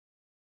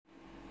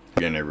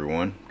Again,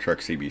 everyone, Truck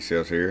CB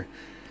Sales here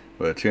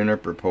with a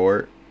tune-up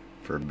report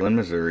for Bill,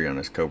 Missouri on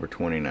this Cobra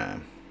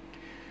 29.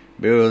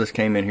 Bill, this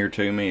came in here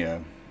to me. I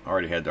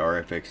already had the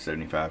RFX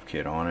 75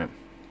 kit on it.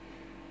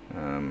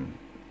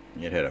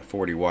 It had a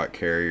 40-watt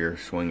carrier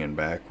swinging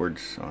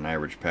backwards on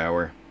average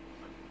power.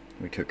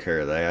 We took care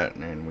of that,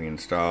 and we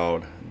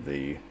installed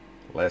the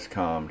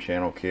LessCom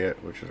channel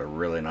kit, which is a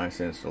really nice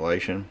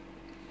installation.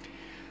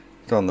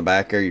 It's on the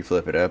back there. You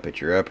flip it up at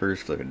your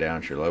uppers, flip it down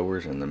at your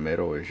lowers, and the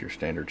middle is your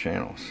standard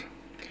channels.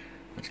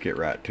 Let's get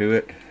right to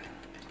it.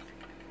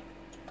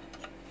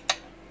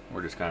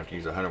 We're just going to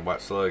use a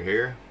 100-watt slug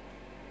here.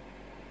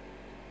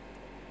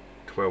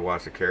 12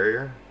 watts of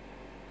carrier.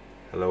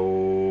 Hello,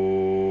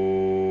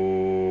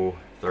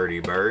 30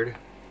 bird.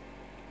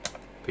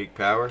 Peak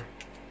power.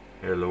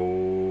 Hello,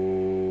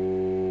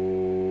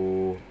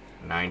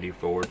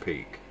 94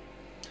 peak.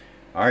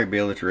 Alright,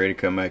 Bill, it's ready to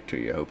come back to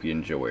you. I hope you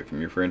enjoy it. From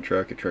your friend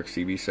Truck at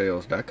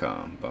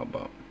truckcbsales.com. Bump,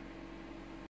 bump.